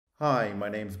Hi, my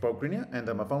name's Bob Greenyer and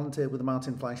I'm a volunteer with the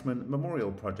Martin Fleischmann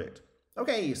Memorial Project.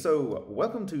 Okay, so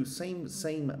welcome to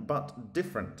Same But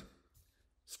Different.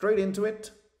 Straight into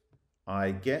it, I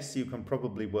guess you can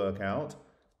probably work out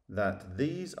that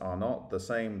these are not the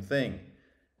same thing.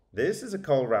 This is a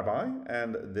kohlrabi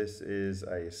and this is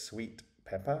a sweet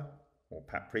pepper, or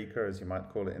paprika as you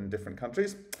might call it in different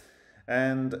countries.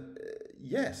 And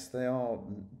yes, they are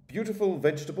beautiful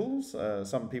vegetables.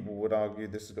 Some people would argue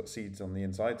this has got seeds on the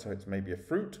inside, so it's maybe a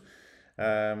fruit.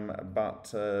 You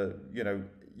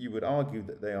would argue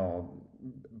that they are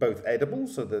both edible,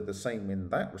 so they're the same in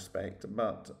that respect. And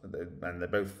they're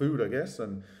both food, I guess.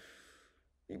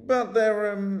 But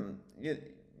they're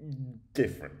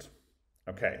different.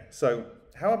 Okay, so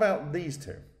how about these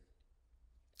two?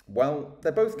 Well,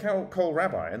 they're both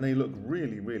kohlrabi and they look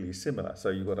really, really similar. So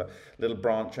you've got a little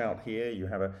branch out here, you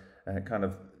have a kind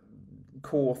of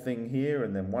core thing here,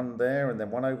 and then one there, and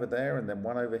then one over there, and then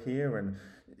one over here, and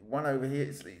one over here.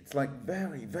 It's like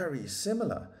very, very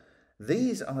similar.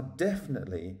 These are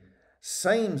definitely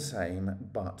same,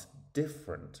 but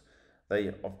different.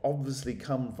 They obviously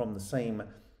come from the same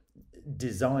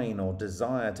design or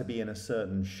desire to be in a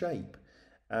certain shape,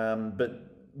 but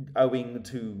owing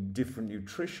to different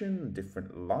nutrition,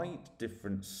 different light,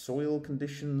 different soil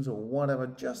conditions or whatever,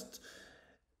 just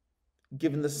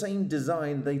given the same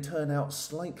design, they turn out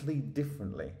slightly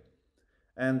differently.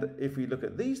 And if we look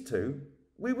at these two,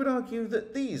 we would argue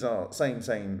that these are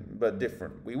same, but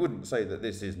different. We wouldn't say that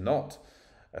this is not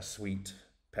a sweet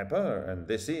pepper and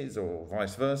this is, or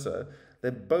vice versa.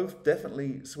 They're both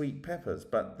definitely sweet peppers,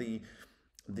 but the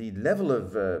level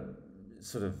of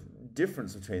sort of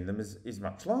difference between them is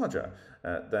much larger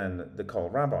than the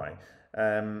kohlrabi.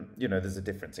 There's a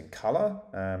difference in color,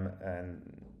 and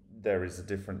there is a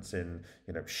difference in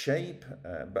shape,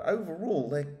 but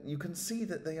overall you can see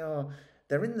that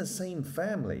they're in the same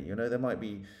family. There might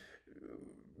be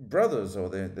brothers, or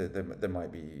there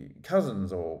might be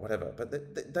cousins or whatever,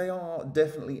 but they are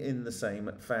definitely in the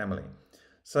same family.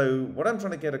 So what I'm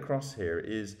trying to get across here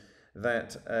is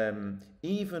that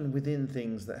even within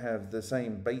things that have the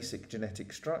same basic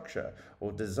genetic structure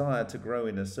or desire to grow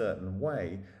in a certain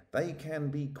way, they can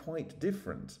be quite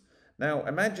different. Now,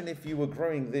 imagine if you were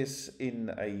growing this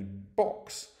in a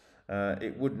box.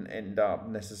 It wouldn't end up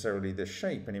necessarily this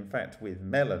shape. And in fact, with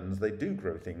melons, they do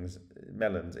grow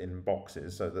melons in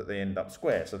boxes so that they end up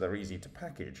square, so they're easy to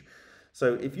package.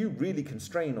 So if you really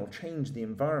constrain or change the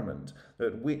environment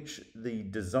at which the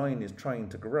design is trying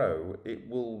to grow, it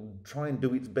will try and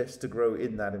do its best to grow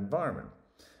in that environment.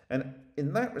 And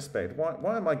in that respect,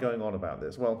 why am I going on about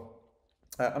this? Well,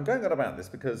 I'm going on about this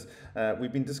because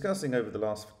we've been discussing over the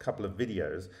last couple of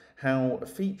videos how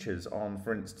features on,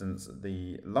 for instance,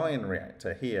 the line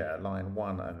reactor here, line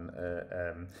 1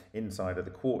 and inside of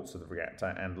the quartz of the reactor,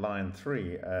 and line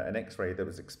 3, an X-ray that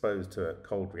was exposed to a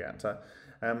cold reactor,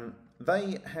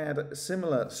 they had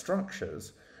similar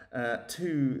structures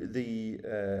to the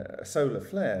solar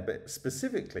flare, but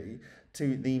specifically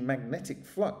to the magnetic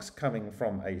flux coming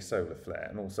from a solar flare.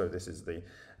 And also this is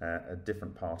a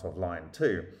different part of line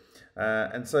 2.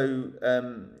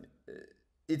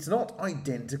 It's not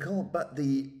identical, but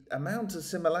the amount of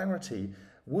similarity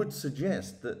would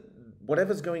suggest that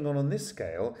whatever's going on this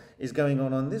scale is going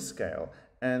on this scale.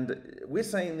 And we're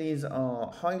saying these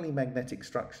are highly magnetic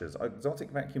structures.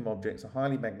 Exotic vacuum objects are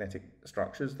highly magnetic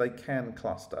structures. They can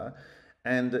cluster.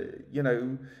 And,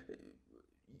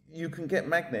 you can get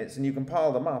magnets and you can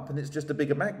pile them up and it's just a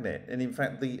bigger magnet. And in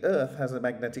fact, the Earth has a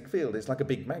magnetic field. It's like a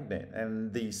big magnet.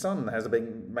 And the sun has a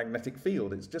big magnetic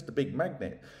field. It's just a big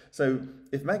magnet. So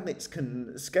if magnets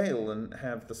can scale and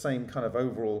have the same kind of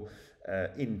overall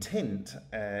intent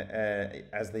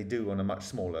as they do on a much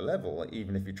smaller level,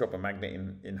 even if you chop a magnet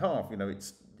in half,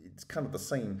 it's kind of the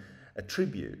same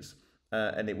attributes,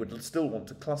 and it would still want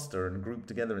to cluster and group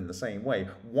together in the same way.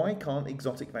 Why can't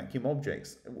exotic vacuum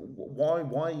objects? Why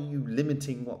are you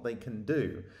limiting what they can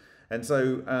do? And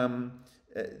so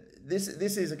this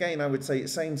is, again, I would say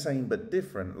same but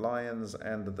different, lions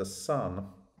and the sun.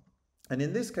 And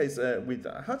in this case, with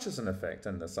Hutchison effect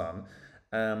and the sun,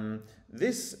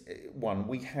 this one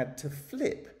we had to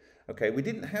flip. Okay, we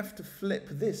didn't have to flip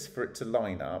this for it to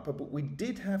line up, but we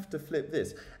did have to flip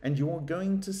this. And you are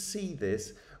going to see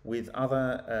this with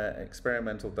other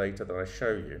experimental data that I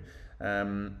show you.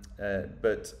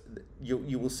 But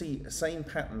you will see same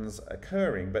patterns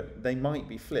occurring, but they might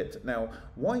be flipped. Now,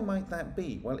 why might that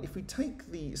be? Well, if we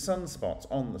take the sunspots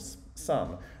on the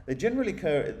sun, they generally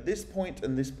occur at this point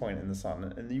and this point in the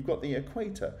sun, and you've got the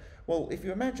equator. Well, if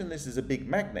you imagine this is a big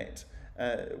magnet,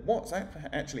 what's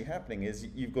actually happening is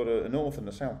you've got a north and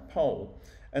a south pole,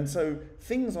 and so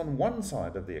things on one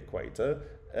side of the equator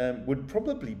would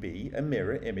probably be a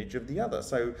mirror image of the other.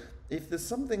 So if there's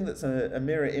something that's a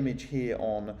mirror image here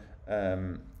on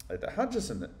the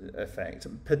Hutchison effect,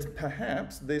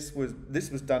 perhaps this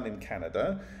was done in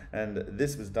Canada, and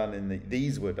this was done in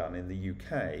these were done in the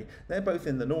UK. They're both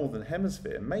in the northern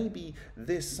hemisphere. Maybe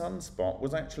this sunspot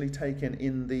was actually taken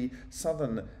in the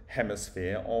southern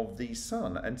hemisphere of the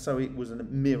sun, and so it was a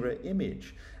mirror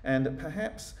image. And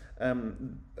perhaps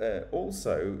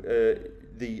also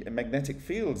the magnetic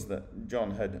fields that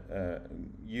John had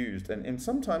used, and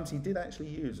sometimes he did actually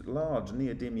use large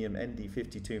neodymium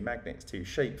ND52 magnets to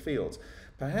shape fields.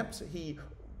 Perhaps he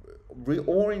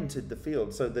reoriented the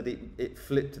field so that it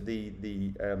flipped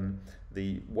the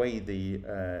way the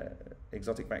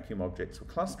exotic vacuum objects were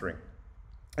clustering.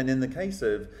 And in the case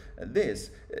of this,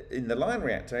 in the LENR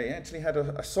reactor, it actually had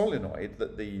a solenoid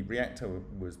that the reactor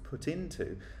was put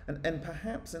into. And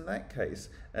perhaps in that case,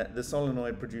 the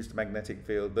solenoid produced a magnetic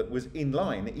field that was in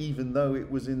line, even though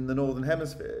it was in the northern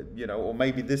hemisphere, you know, or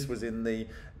maybe this was in the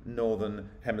northern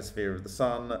hemisphere of the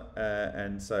sun,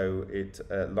 and so it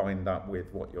lined up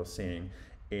with what you're seeing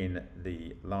in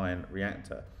the LENR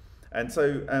reactor. And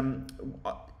so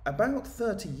about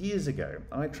 30 years ago,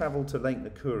 I travelled to Lake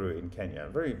Nakuru in Kenya,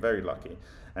 very, very lucky.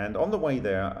 And on the way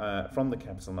there, from the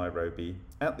capital Nairobi,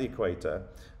 at the equator,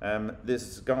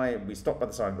 this guy, we stopped by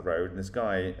the side of the road, and this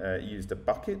guy used a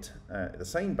bucket, the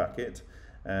same bucket,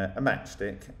 a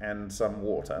matchstick, and some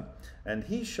water. And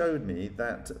he showed me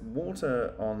that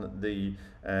water on the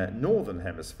northern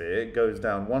hemisphere goes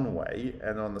down one way,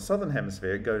 and on the southern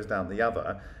hemisphere it goes down the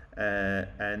other.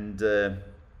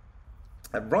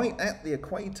 Right at the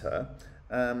equator,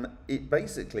 it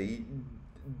basically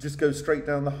just goes straight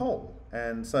down the hole.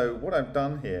 And so what I've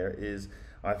done here is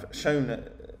I've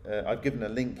given a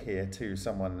link here to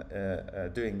someone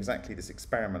doing exactly this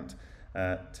experiment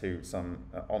to some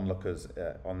onlookers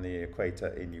on the equator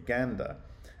in Uganda.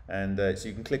 And so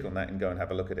you can click on that and go and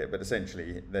have a look at it. But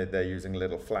essentially, they're using a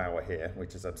little flower here,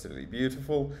 which is absolutely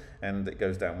beautiful. And it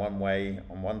goes down one way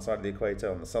on one side of the equator.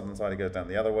 On the southern side, it goes down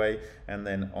the other way. And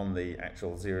then on the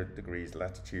actual 0 degrees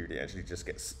latitude, it actually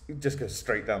just goes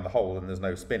straight down the hole, and there's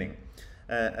no spinning.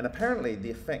 And apparently,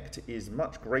 the effect is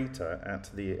much greater at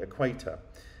the equator.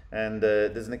 And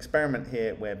there's an experiment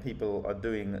here where people are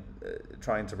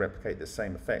trying to replicate the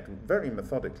same effect very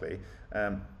methodically.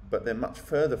 But they're much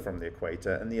further from the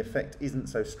equator, and the effect isn't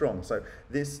so strong. So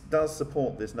this does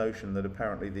support this notion that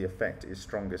apparently the effect is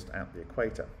strongest at the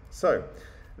equator. So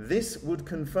this would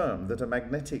confirm that a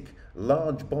magnetic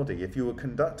large body, if you were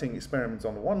conducting experiments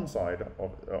on one side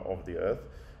of the Earth,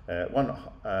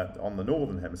 on the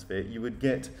northern hemisphere, you would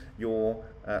get your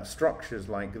structures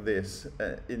like this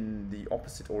in the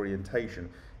opposite orientation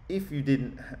if you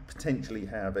didn't potentially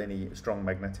have any strong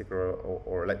magnetic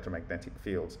or electromagnetic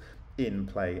fields in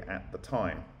play at the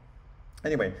time.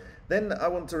 Anyway, then I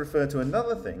want to refer to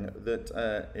another thing that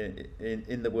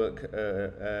in the work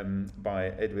by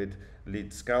Edward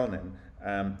Lidskalnin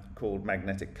called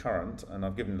magnetic current, and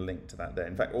I've given a link to that there.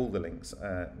 In fact, all the links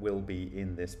will be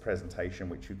in this presentation,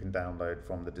 which you can download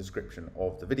from the description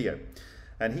of the video.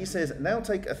 And he says, now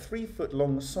take a 3-foot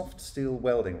long soft steel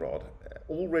welding rod,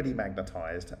 already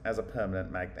magnetized as a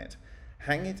permanent magnet.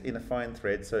 Hang it in a fine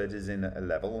thread so it is in a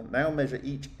level. Now measure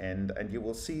each end, and you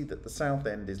will see that the south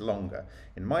end is longer.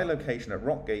 In my location at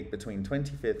Rockgate between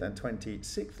 25th and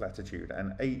 26th latitude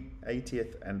and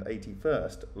 80th and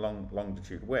 81st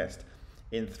longitude west,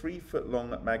 in 3-foot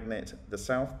long magnet, the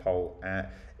south pole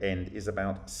end is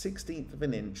about 1/16 of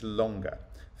an inch longer.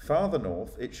 Farther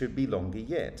north, it should be longer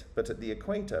yet, but at the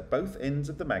equator, both ends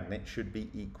of the magnet should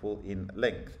be equal in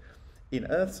length. In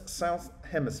Earth's south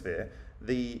hemisphere,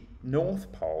 the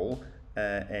north pole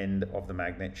end of the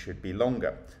magnet should be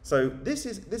longer. So this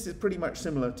is pretty much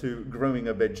similar to growing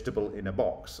a vegetable in a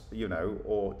box, you know,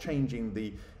 or changing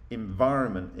the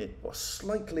environment, or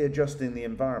slightly adjusting the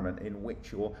environment in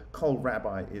which your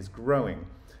kohlrabi is growing.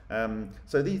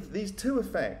 So these two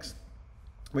effects,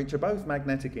 which are both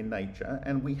magnetic in nature,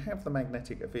 and we have the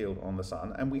magnetic field on the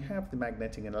sun, and we have the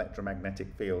magnetic and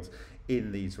electromagnetic fields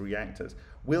in these reactors,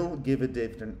 will give a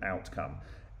different outcome.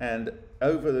 And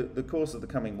over the course of the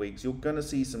coming weeks, you're going to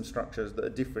see some structures that are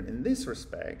different in this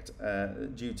respect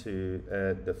due to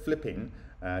the flipping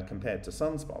compared to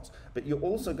sunspots. But you're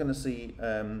also going to see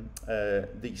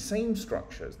the same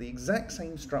structures, the exact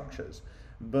same structures,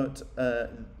 but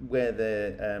where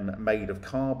they're made of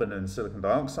carbon and silicon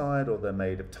dioxide, or they're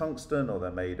made of tungsten, or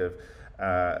they're made of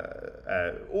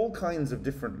all kinds of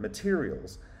different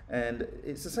materials. And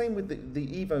it's the same with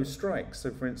the EVO strikes.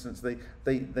 So for instance,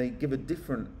 they give a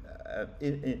different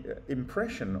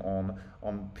impression on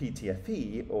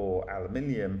PTFE or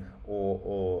aluminium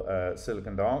or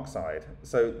silicon dioxide.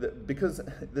 So that because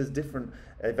there's different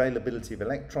availability of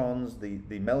electrons,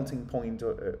 the melting point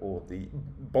or the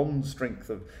bond strength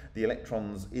of the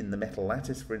electrons in the metal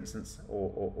lattice, for instance,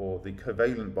 or the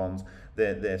covalent bonds,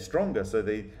 they're stronger. So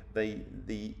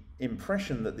the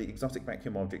impression that the exotic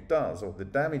vacuum object does, or the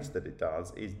damage that it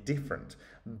does, is different.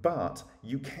 But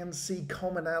you can see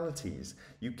commonalities.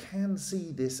 You can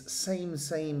see this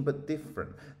same but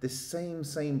different, this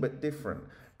same but different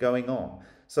going on.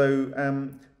 So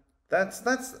that's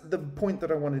the point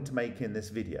that I wanted to make in this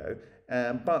video.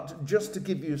 But just to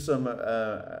give you some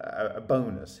a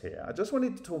bonus here, I just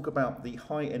wanted to talk about the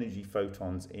high energy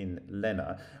photons in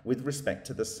LENR with respect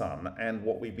to the sun, and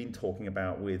what we've been talking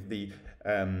about with the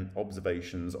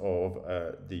observations of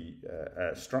the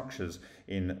structures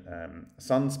in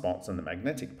sunspots and the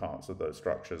magnetic parts of those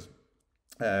structures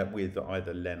with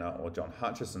either LENR or John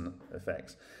Hutchison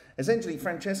effects. Essentially,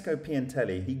 Francesco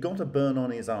Piantelli, he got a burn on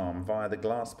his arm via the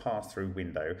glass pass-through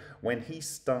window when he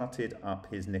started up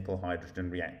his nickel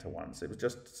hydrogen reactor once. It was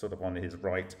just sort of on his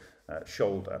right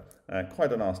shoulder,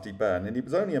 quite a nasty burn, and it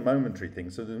was only a momentary thing,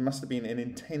 so there must have been an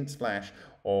intense flash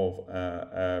of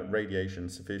radiation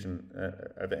of sufficient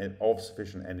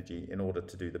energy in order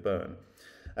to do the burn.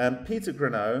 Peter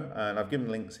Greneau, and I've given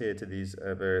links here to these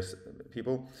various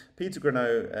people. Peter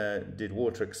Greneau did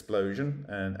water explosion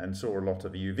and saw a lot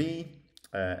of UV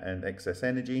and excess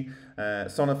energy.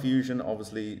 Sonofusion,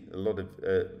 obviously a lot of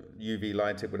UV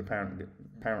light it would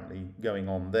apparently going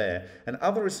on there. And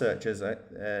other researchers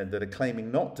that are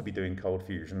claiming not to be doing cold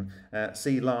fusion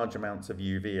see large amounts of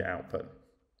UV output.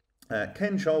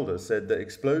 Ken Shoulders said that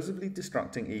explosively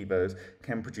destructing EVOs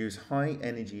can produce high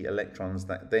energy electrons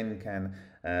that then can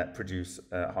produce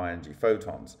high energy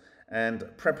photons. And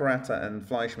Preparata and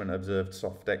Fleischmann observed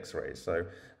soft X-rays. So,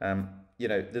 you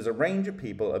know, there's a range of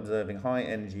people observing high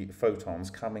energy photons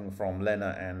coming from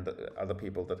LENR and other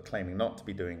people that are claiming not to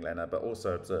be doing LENR, but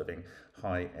also observing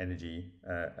high energy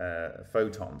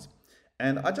photons.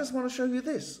 And I just want to show you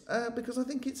this because I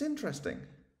think it's interesting.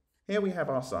 Here we have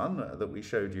our sun that we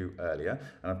showed you earlier,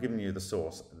 and I've given you the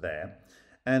source there.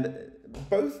 And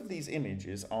both of these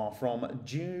images are from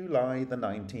July the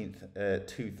 19th,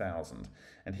 2000.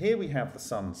 And here we have the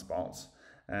sunspots.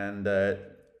 And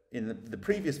in the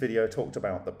previous video, I talked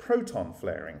about the proton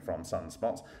flaring from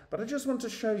sunspots. But I just want to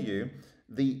show you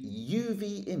the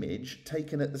UV image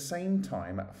taken at the same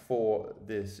time for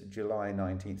this July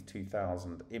 19th,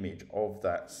 2000 image of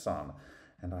that sun.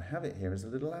 And I have it here as a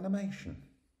little animation.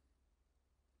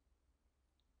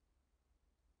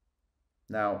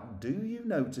 Now, do you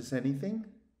notice anything?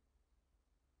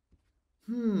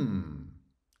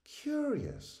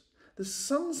 Curious. There's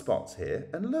sunspots here,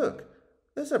 and look,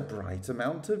 there's a bright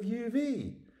amount of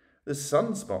UV. There's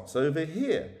sunspots over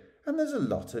here, and there's a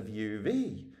lot of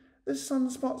UV. There's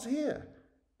sunspots here,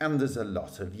 and there's a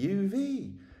lot of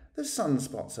UV. There's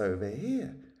sunspots over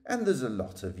here, and there's a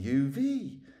lot of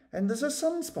UV. And there's a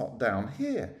sunspot down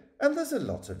here, and there's a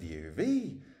lot of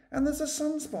UV. And there's a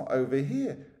sunspot over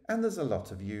here, and there's a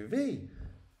lot of UV.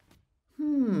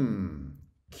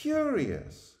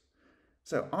 Curious.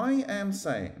 So I am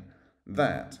saying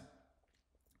that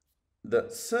the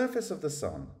surface of the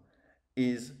sun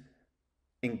is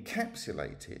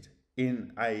encapsulated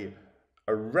in an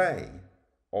array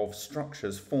of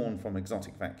structures formed from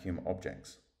exotic vacuum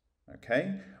objects,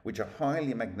 okay, which are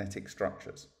highly magnetic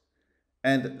structures.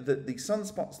 And that the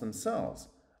sunspots themselves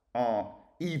are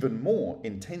even more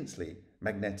intensely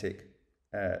magnetic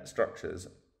structures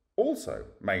also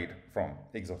made from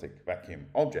exotic vacuum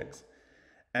objects.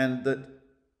 And that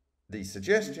the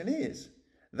suggestion is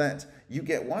that you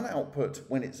get one output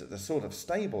when it's at a sort of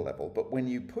stable level, but when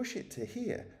you push it to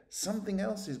here, something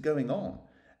else is going on.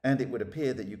 And it would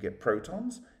appear that you get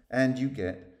protons and you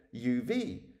get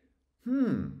UV.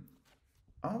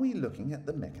 Are we looking at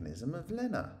the mechanism of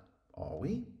LENR? Are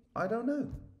we? I don't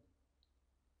know.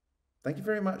 Thank you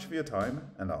very much for your time,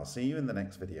 and I'll see you in the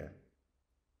next video.